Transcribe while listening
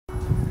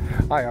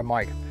Hi, I'm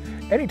Mike.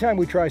 Anytime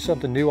we try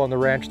something new on the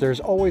ranch,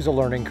 there's always a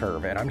learning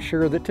curve, and I'm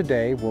sure that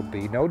today will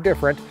be no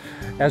different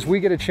as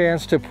we get a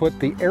chance to put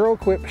the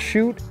Arrowquip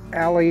chute,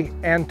 alley,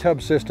 and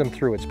tub system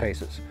through its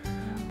paces,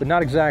 but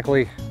not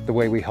exactly the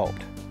way we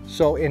hoped.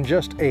 So in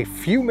just a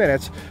few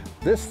minutes,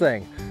 this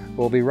thing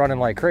will be running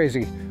like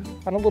crazy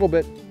on a little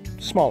bit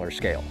smaller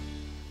scale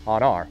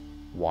on our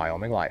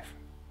Wyoming Life.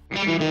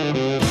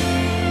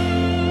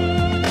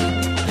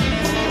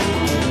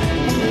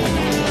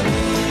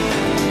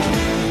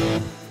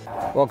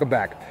 Welcome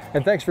back,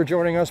 and thanks for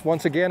joining us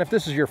once again. If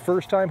this is your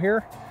first time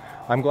here,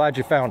 I'm glad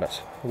you found us.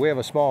 We have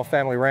a small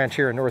family ranch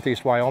here in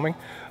northeast Wyoming,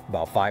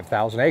 about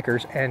 5,000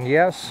 acres, and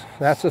yes,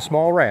 that's a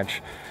small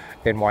ranch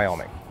in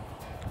Wyoming.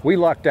 We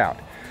lucked out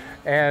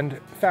and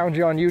found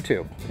you on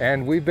YouTube,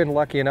 and we've been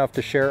lucky enough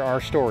to share our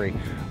story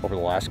over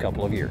the last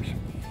couple of years.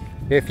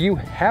 If you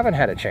haven't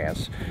had a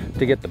chance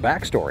to get the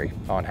backstory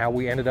on how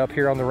we ended up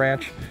here on the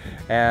ranch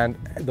and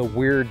the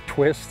weird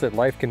twists that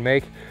life can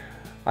make,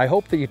 I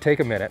hope that you take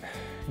a minute,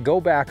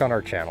 go back on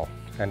our channel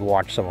and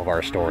watch some of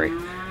our story.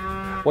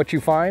 What you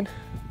find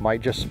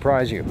might just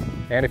surprise you.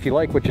 And if you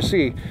like what you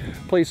see,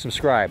 please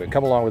subscribe and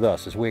come along with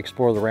us as we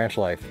explore the ranch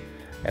life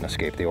and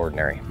escape the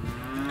ordinary.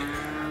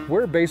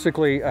 We're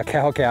basically a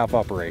cow-calf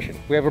operation.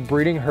 We have a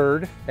breeding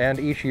herd, and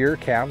each year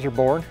calves are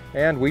born,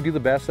 and we do the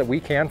best that we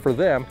can for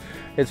them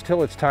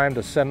until it's time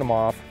to send them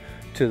off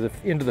to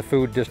into the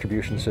food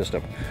distribution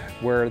system,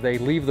 where they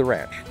leave the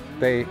ranch.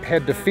 They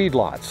head to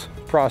feedlots,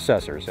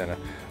 processors, and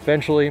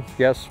eventually,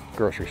 yes,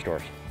 grocery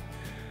stores.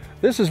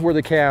 This is where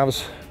the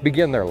calves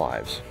begin their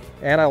lives,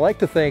 and I like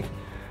to think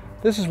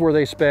this is where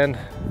they spend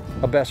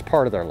a best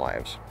part of their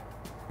lives,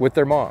 with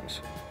their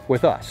moms,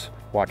 with us,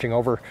 watching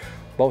over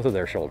both of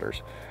their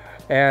shoulders,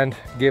 and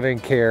giving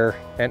care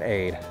and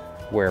aid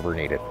wherever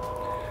needed.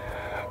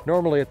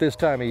 Normally at this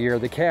time of year,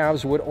 the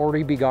calves would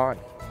already be gone.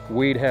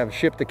 We'd have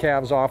shipped the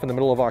calves off in the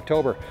middle of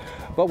October.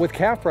 But with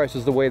calf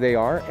prices the way they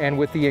are, and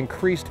with the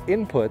increased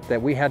input that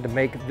we had to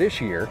make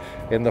this year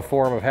in the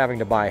form of having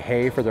to buy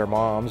hay for their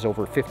moms,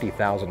 over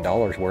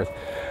 $50,000 worth,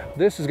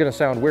 this is gonna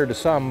sound weird to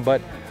some,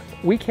 but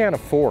we can't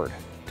afford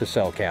to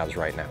sell calves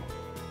right now.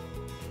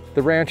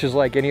 The ranch is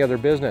like any other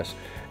business,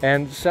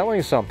 and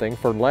selling something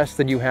for less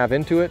than you have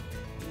into it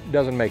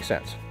doesn't make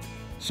sense.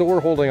 So we're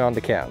holding on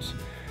to calves.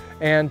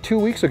 And 2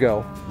 weeks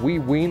ago, we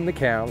weaned the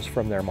calves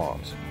from their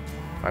moms.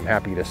 I'm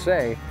happy to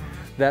say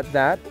that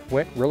that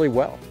went really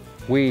well.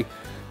 We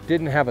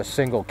didn't have a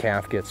single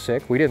calf get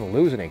sick. We didn't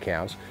lose any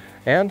calves.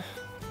 And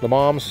the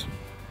moms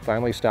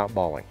finally stopped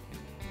bawling.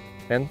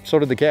 And so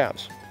did the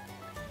calves,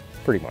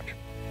 pretty much.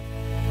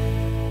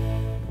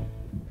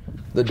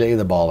 The day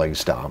the bawling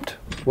stopped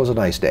was a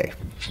nice day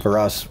for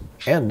us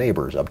and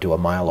neighbors up to a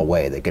mile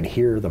away that could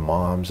hear the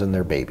moms and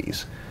their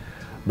babies.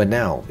 But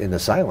now, in the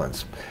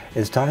silence,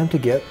 it's time to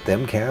get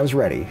them calves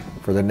ready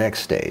for the next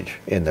stage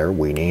in their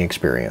weaning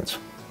experience.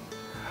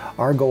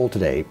 Our goal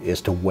today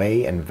is to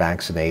weigh and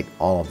vaccinate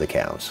all of the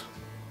calves.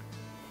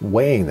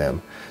 Weighing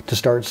them to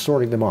start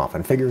sorting them off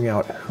and figuring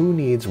out who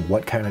needs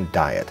what kind of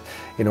diet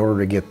in order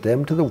to get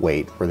them to the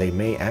weight where they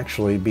may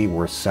actually be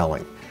worth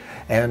selling,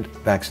 and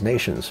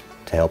vaccinations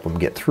to help them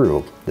get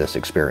through this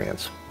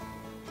experience.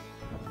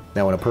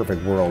 Now, in a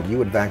perfect world, you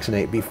would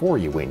vaccinate before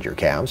you weaned your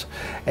calves,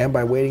 and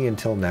by waiting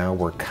until now,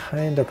 we're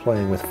kind of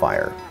playing with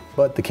fire.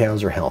 But the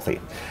calves are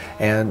healthy,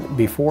 and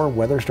before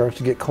weather starts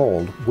to get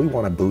cold, we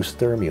want to boost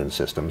their immune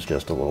systems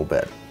just a little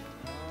bit.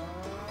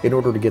 In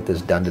order to get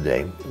this done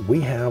today,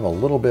 we have a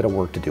little bit of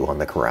work to do on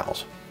the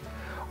corrals.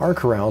 Our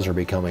corrals are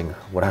becoming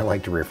what I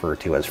like to refer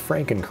to as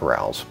Franken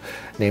corrals,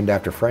 named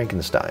after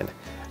Frankenstein,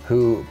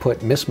 who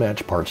put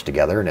mismatched parts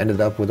together and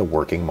ended up with a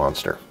working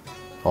monster,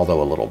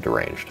 although a little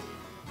deranged.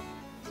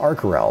 Our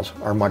corrals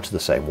are much the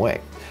same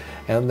way,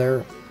 and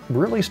they're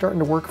really starting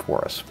to work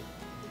for us,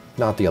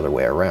 not the other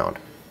way around.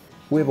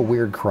 We have a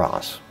weird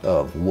cross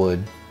of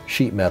wood,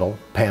 sheet metal,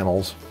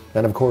 panels,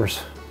 and of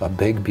course, a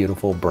big,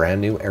 beautiful,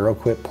 brand new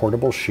Arrowquip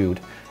portable chute,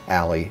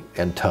 alley,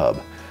 and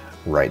tub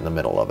right in the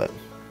middle of it.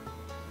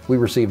 We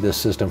received this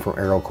system from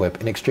Arrowquip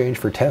in exchange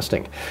for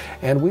testing,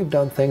 and we've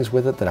done things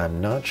with it that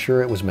I'm not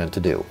sure it was meant to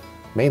do.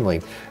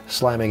 Mainly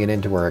slamming it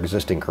into our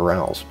existing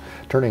corrals,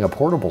 turning a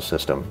portable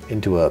system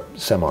into a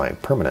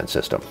semi-permanent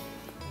system.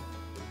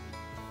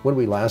 When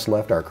we last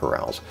left our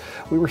corrals,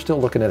 we were still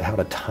looking at how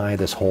to tie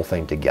this whole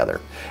thing together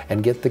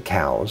and get the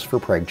cows for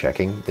preg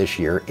checking this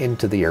year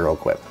into the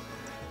Arrowquip.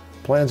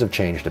 Plans have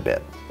changed a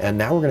bit, and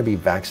now we're going to be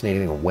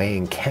vaccinating and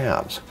weighing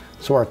calves,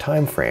 so our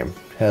time frame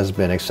has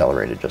been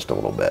accelerated just a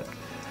little bit.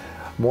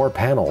 More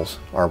panels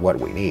are what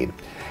we need,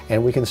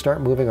 and we can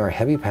start moving our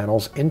heavy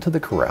panels into the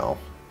corral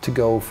to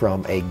go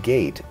from a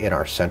gate in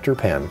our center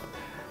pen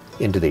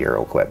into the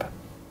Arrowquip.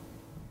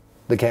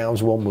 The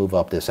calves will move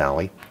up this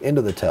alley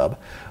into the tub,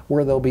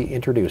 where they'll be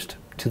introduced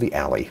to the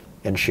alley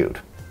and chute,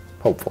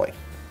 hopefully.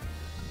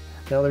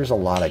 Now, there's a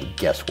lot of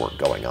guesswork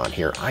going on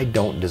here. I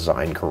don't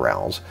design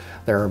corrals.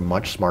 There are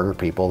much smarter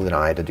people than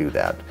I to do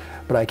that,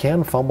 but I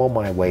can fumble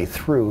my way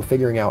through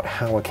figuring out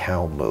how a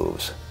cow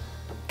moves.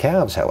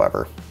 Calves,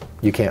 however,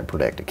 you can't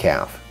predict a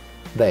calf.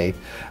 They,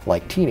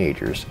 like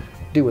teenagers,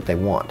 do what they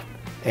want,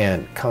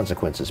 and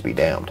consequences be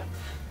damned.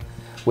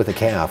 With a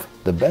calf,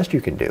 the best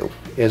you can do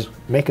is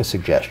make a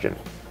suggestion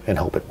and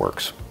hope it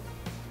works.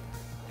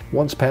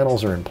 Once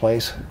panels are in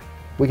place,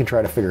 we can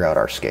try to figure out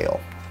our scale.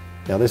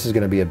 Now this is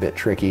going to be a bit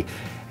tricky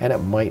and it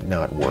might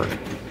not work.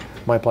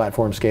 My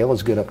platform scale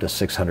is good up to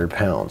 600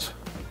 pounds.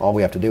 All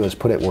we have to do is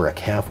put it where a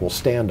calf will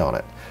stand on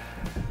it.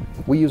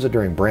 We use it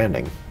during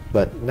branding,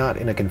 but not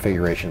in a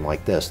configuration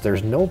like this.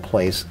 There's no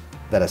place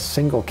that a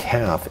single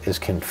calf is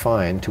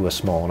confined to a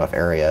small enough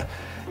area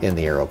in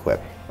the Arrowquip.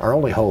 Our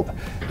only hope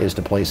is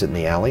to place it in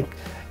the alley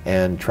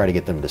and try to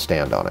get them to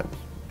stand on it,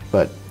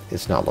 but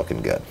it's not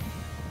looking good.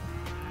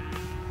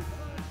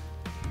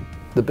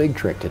 The big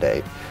trick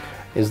today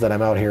is that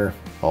I'm out here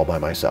all by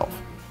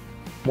myself.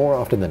 More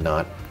often than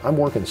not, I'm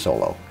working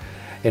solo.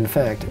 In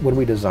fact, when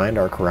we designed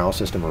our corral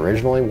system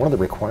originally, one of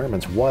the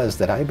requirements was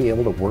that I be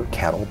able to work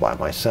cattle by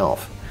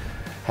myself.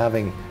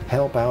 Having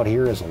help out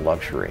here is a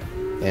luxury,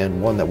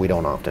 and one that we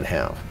don't often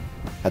have.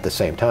 At the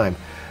same time,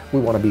 we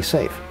want to be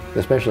safe,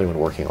 especially when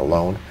working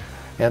alone,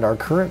 and our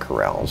current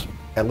corrals,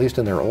 at least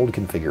in their old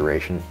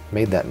configuration,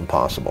 made that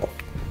impossible.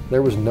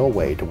 There was no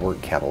way to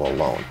work cattle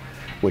alone,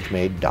 which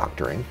made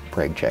doctoring,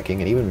 preg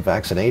checking, and even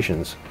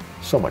vaccinations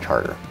so much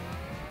harder.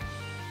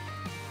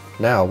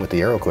 Now, with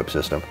the Arrowquip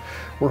system,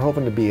 we're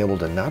hoping to be able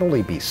to not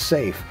only be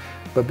safe,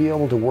 but be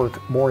able to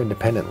work more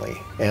independently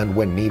and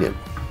when needed,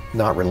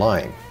 not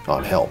relying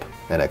on help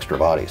and extra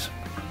bodies.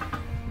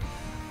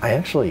 I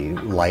actually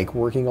like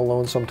working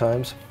alone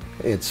sometimes.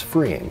 It's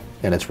freeing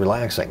and it's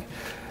relaxing,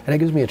 and it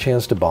gives me a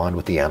chance to bond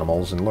with the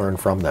animals and learn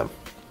from them.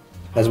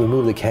 As we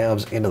move the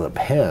calves into the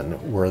pen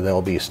where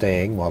they'll be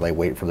staying while they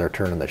wait for their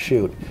turn in the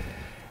chute,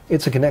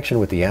 it's a connection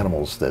with the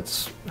animals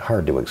that's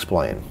hard to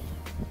explain.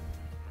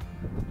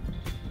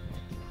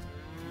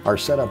 Our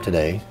setup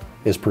today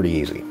is pretty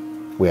easy.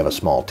 We have a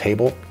small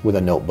table with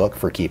a notebook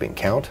for keeping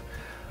count,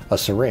 a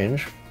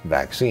syringe,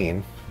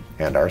 vaccine,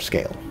 and our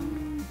scale.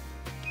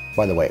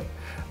 By the way,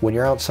 when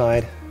you're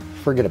outside,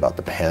 forget about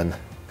the pen,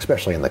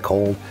 especially in the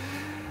cold,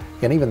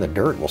 and even the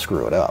dirt will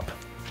screw it up.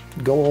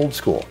 Go old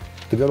school,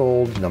 the good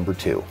old number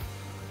 2.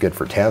 Good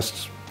for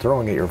tests,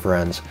 throwing at your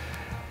friends,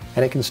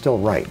 and it can still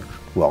write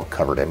well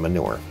covered in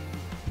manure.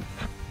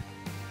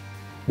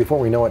 Before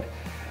we know it,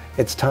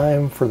 it's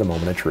time for the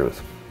moment of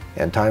truth,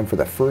 and time for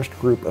the first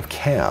group of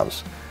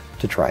calves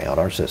to try out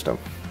our system.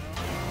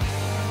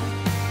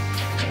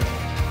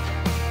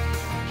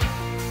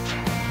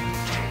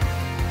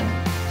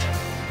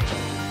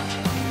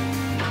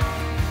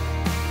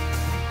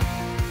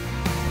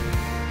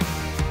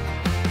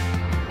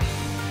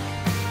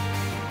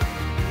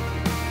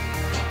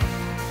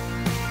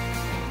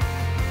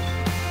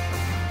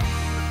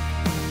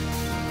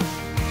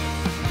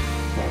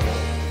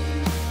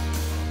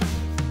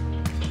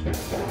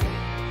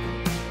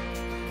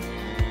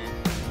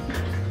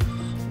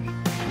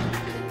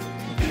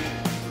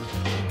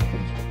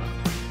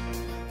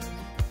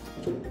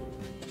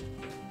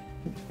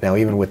 Now,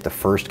 even with the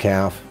first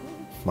calf,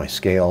 my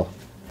scale,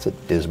 it's a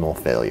dismal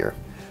failure.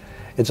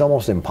 It's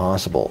almost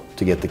impossible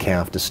to get the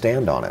calf to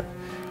stand on it,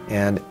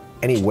 and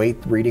any weight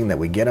reading that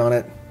we get on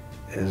it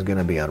is going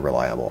to be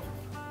unreliable.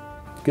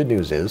 Good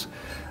news is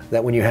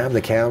that when you have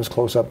the calves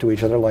close up to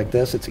each other like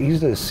this, it's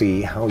easy to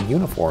see how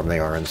uniform they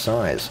are in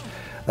size.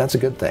 That's a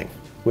good thing.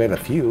 We have a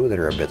few that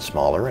are a bit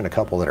smaller and a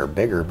couple that are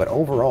bigger, but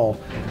overall,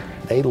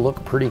 they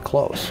look pretty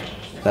close.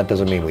 That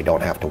doesn't mean we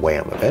don't have to weigh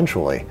them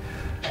eventually,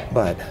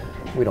 but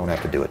we don't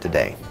have to do it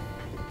today.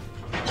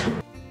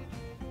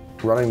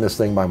 Running this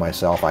thing by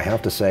myself, I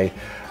have to say,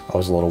 I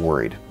was a little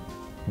worried.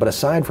 But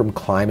aside from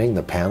climbing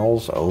the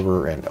panels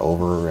over and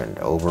over and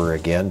over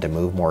again to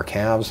move more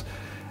calves,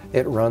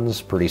 it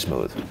runs pretty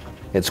smooth.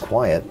 It's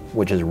quiet,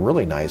 which is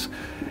really nice,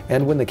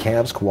 and when the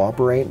calves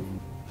cooperate,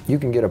 you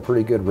can get a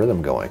pretty good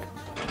rhythm going.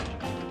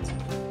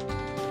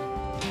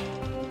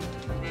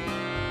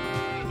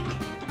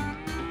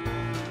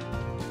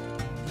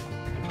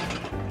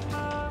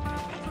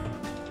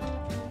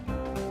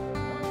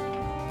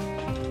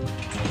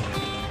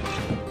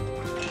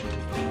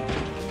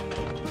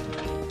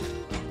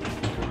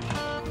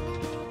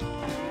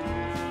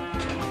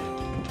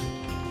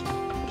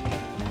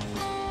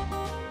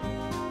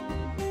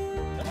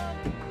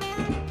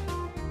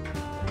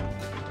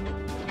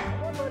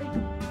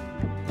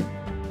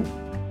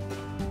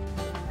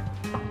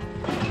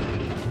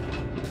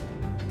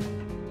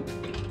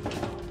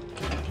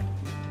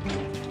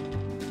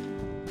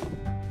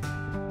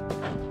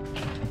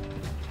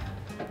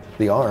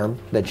 The arm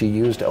that you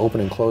use to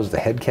open and close the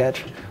head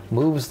catch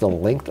moves the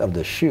length of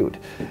the chute,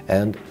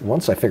 and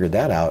once I figured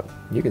that out,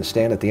 you can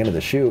stand at the end of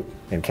the chute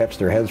and catch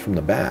their heads from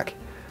the back,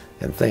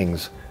 and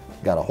things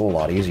got a whole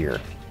lot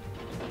easier.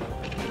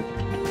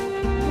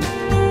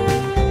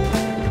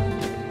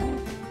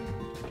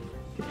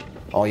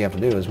 All you have to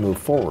do is move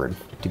forward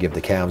to give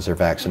the calves their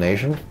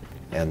vaccination,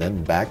 and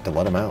then back to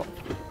let them out.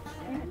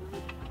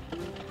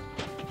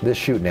 This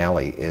chute and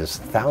alley is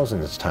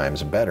thousands of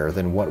times better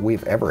than what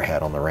we've ever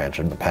had on the ranch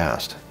in the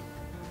past.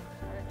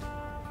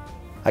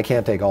 I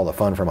can't take all the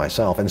fun for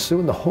myself, and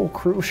soon the whole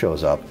crew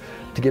shows up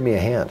to give me a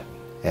hand,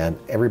 and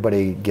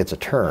everybody gets a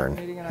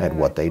turn at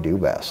what they do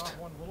best.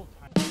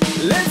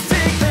 Let's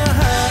take the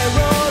high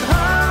road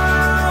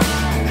home.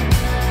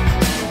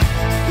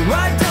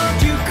 Why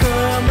don't you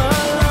come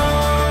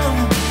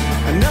along?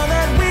 I know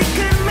that we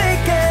can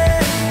make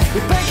it. We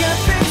pack our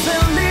things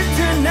and leave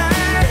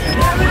tonight, and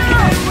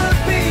everything will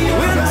be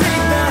alright. We'll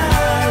take the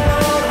high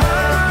road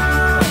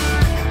home,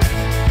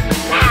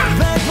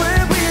 back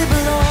where we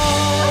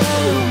belong.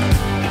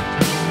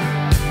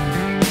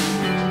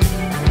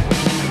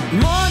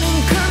 Morning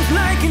comes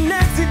like an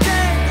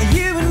accident.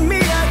 You and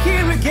me are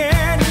here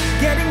again,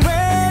 getting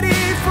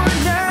ready for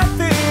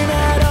nothing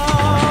at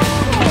all.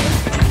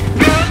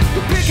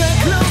 We pick our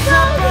clothes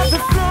up off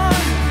the floor,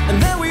 and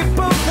then we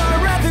both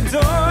are at the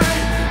door,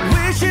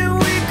 wishing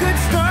we could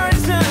start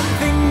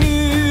something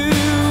new.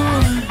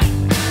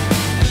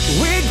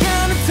 We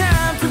got no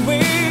time to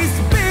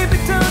waste, baby,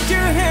 don't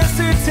you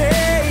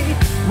hesitate.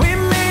 We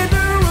made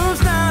the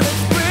rules, now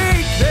let's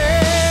break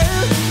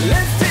them.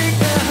 Let's take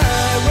the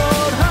high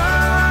road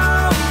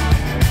home.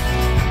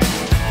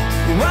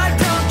 Why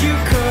don't you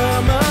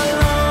come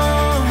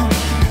along?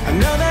 I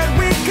know that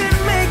we can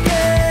make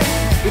it.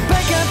 We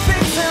pack our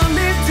things and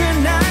leave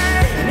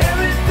tonight, and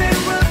everything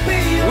will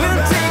be alright.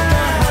 We'll take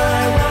the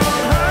high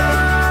road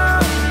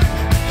home,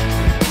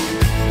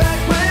 back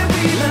where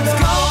we belong. Let's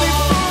go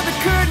before the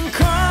curtain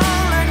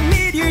call. I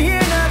need you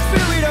here, not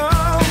through it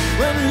all.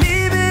 When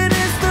leaving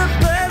is the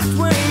best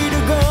way to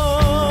go.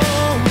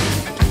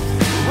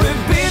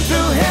 We've been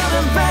through hell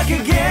and back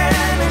again,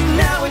 and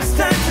now it's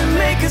time to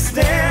make a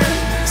stand.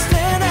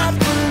 Stand up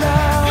for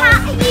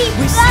love.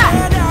 We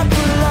stand up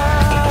for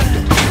love.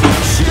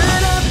 Should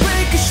I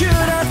break or should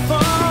I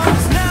fall?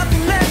 There's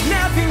nothing left,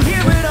 nothing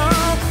here at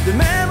all. The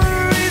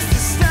memories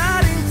are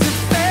starting to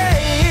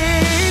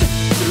fade.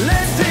 So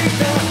let's take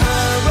the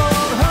high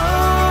road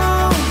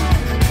home.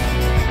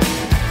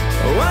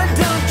 Why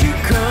don't you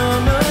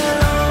come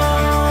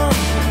along?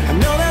 I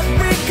know that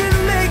we can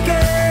make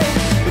it.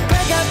 We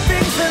pack our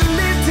things and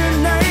leave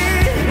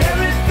tonight, and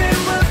everything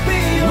will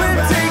be alright.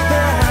 We'll take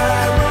the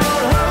high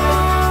road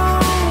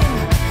home,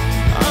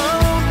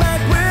 oh,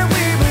 back where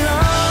we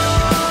belong.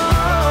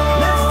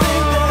 Let's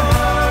take the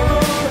high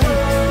road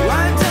home.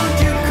 Why don't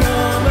you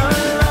come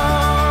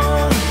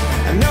along?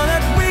 I know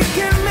that we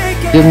can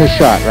make it. Give him a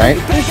shot, right?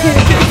 Pack our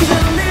things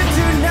and leave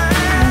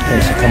tonight. Okay,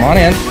 so come on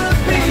in.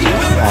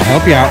 I'll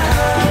help you out.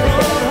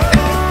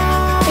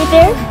 Right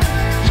there?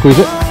 Squeeze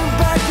it.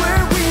 Back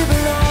where we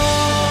belong.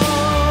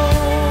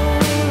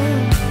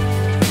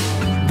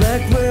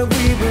 Back where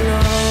we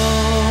belong.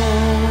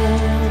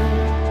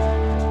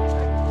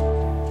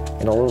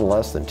 In a little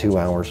less than 2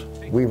 hours,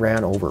 we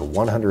ran over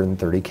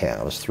 130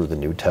 calves through the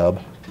new tub,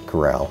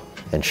 corral,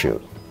 and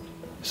chute.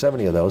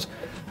 70 of those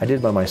I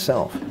did by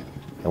myself,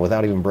 and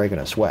without even breaking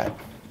a sweat.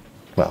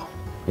 Well,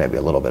 maybe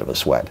a little bit of a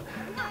sweat.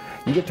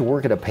 You get to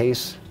work at a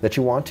pace that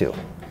you want to,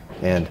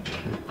 and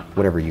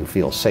whatever you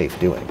feel safe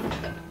doing.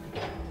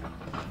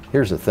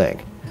 Here's the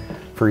thing.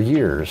 For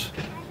years,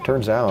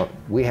 turns out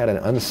we had an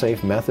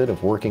unsafe method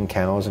of working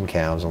cows and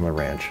calves on the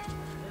ranch.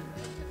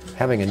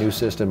 Having a new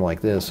system like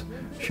this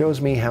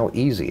shows me how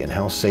easy and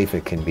how safe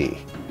it can be.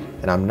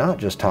 And I'm not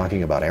just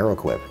talking about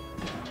Arrowquip.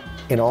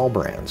 In all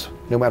brands,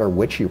 no matter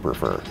which you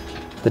prefer,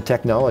 the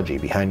technology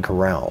behind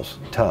corrals,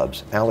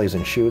 tubs, alleys,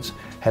 and chutes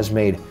has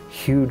made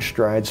huge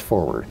strides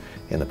forward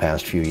in the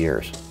past few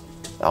years.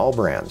 All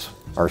brands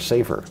are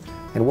safer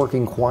and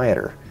working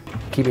quieter,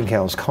 keeping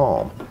cows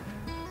calm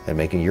and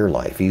making your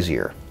life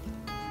easier.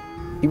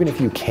 Even if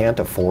you can't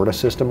afford a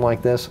system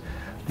like this,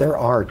 there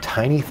are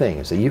tiny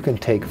things that you can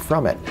take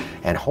from it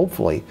and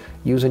hopefully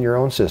use in your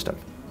own system.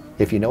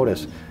 If you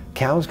notice,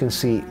 cows can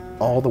see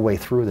all the way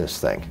through this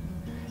thing.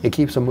 It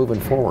keeps them moving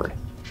forward.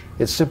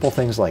 It's simple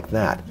things like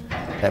that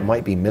that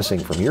might be missing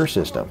from your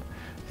system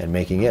and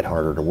making it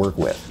harder to work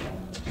with.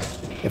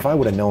 If I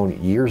would have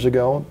known years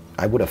ago,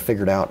 I would have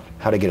figured out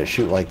how to get a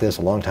chute like this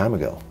a long time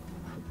ago.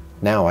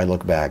 Now I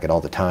look back at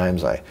all the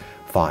times I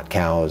fought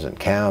cows and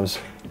calves,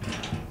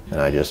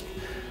 and I just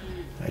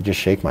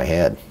shake my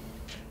head.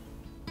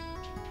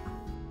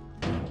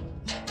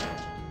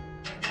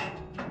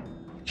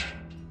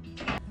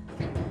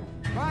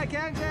 Bye,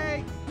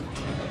 Kenzie.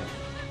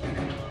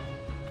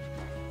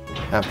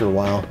 After a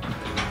while,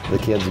 the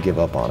kids give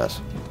up on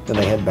us, and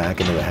they head back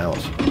into the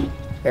house.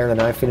 Erin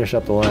and I finish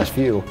up the last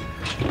few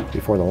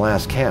before the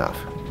last calf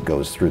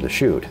goes through the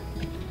chute,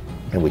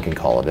 and we can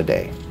call it a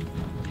day.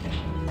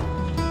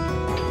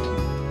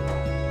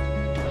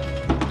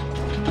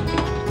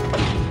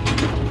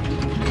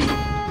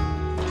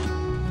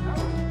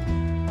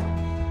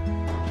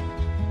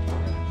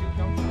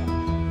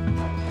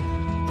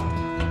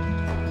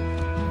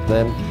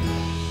 Then,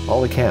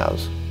 all the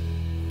calves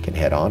can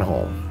head on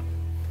home,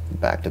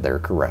 back to their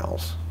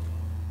corrals.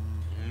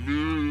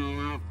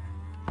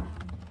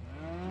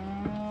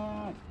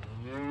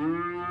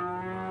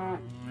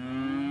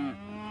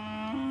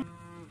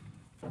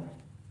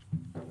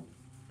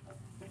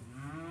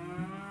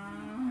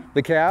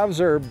 The calves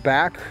are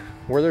back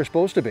where they're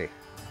supposed to be.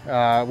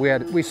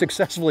 We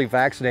successfully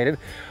vaccinated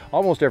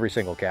almost every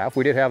single calf.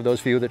 We did have those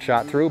few that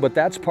shot through, but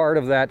that's part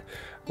of that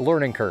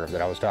learning curve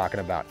that I was talking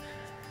about.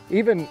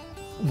 Even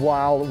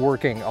while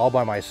working all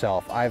by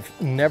myself, I've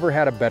never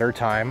had a better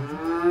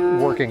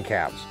time working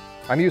calves.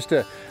 I'm used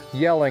to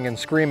yelling and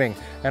screaming,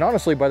 and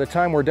honestly, by the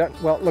time we're done,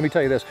 well, let me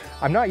tell you this,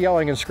 I'm not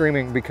yelling and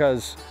screaming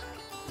because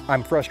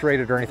I'm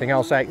frustrated or anything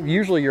else.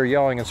 Usually you're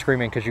yelling and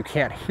screaming because you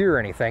can't hear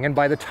anything, and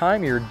by the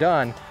time you're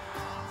done,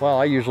 well,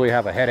 I usually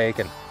have a headache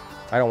and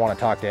I don't want to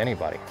talk to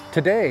anybody.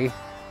 Today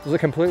was a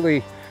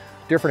completely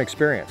different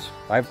experience.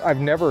 I've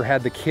never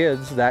had the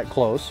kids that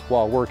close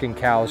while working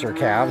cows or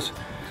calves.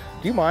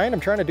 Do you mind? I'm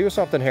trying to do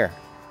something here.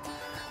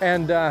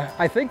 And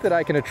I think that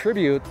I can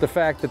attribute the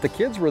fact that the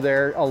kids were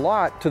there a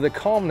lot to the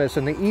calmness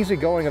and the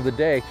easygoing of the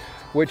day,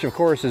 which of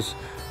course is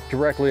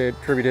directly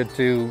attributed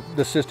to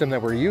the system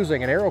that we're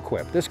using in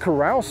Arrowquip. This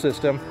corral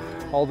system,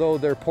 although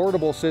they're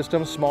portable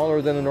systems,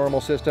 smaller than the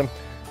normal system,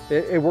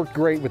 it worked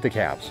great with the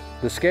calves.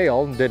 The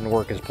scale didn't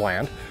work as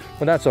planned,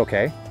 but that's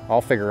okay. I'll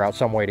figure out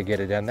some way to get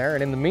it in there.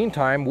 And in the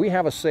meantime, we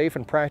have a safe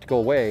and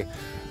practical way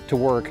to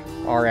work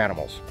our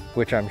animals,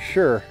 which I'm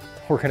sure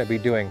we're going to be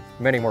doing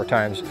many more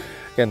times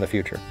in the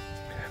future.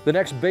 The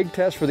next big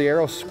test for the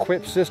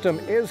Arrowquip system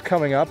is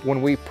coming up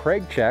when we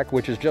preg check,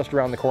 which is just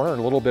around the corner in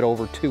a little bit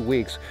over 2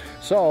 weeks.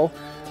 So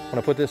I'm going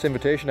to put this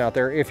invitation out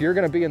there. If you're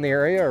going to be in the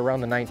area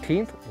around the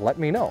 19th, let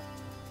me know.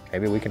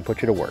 Maybe we can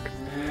put you to work.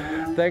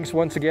 Thanks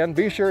once again.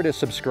 Be sure to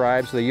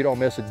subscribe so that you don't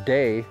miss a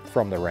day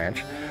from the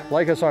ranch.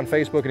 Like us on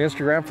Facebook and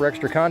Instagram for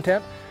extra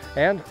content.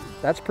 And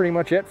that's pretty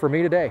much it for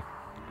me today.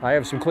 I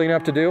have some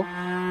cleanup to do,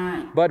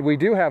 but we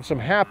do have some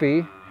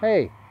happy,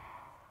 hey,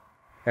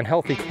 and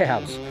healthy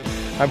calves.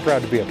 I'm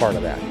proud to be a part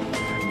of that.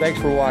 Thanks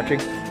for watching.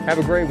 Have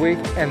a great week,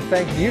 and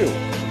thank you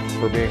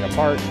for being a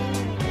part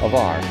of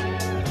our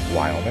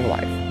Wyoming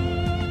life.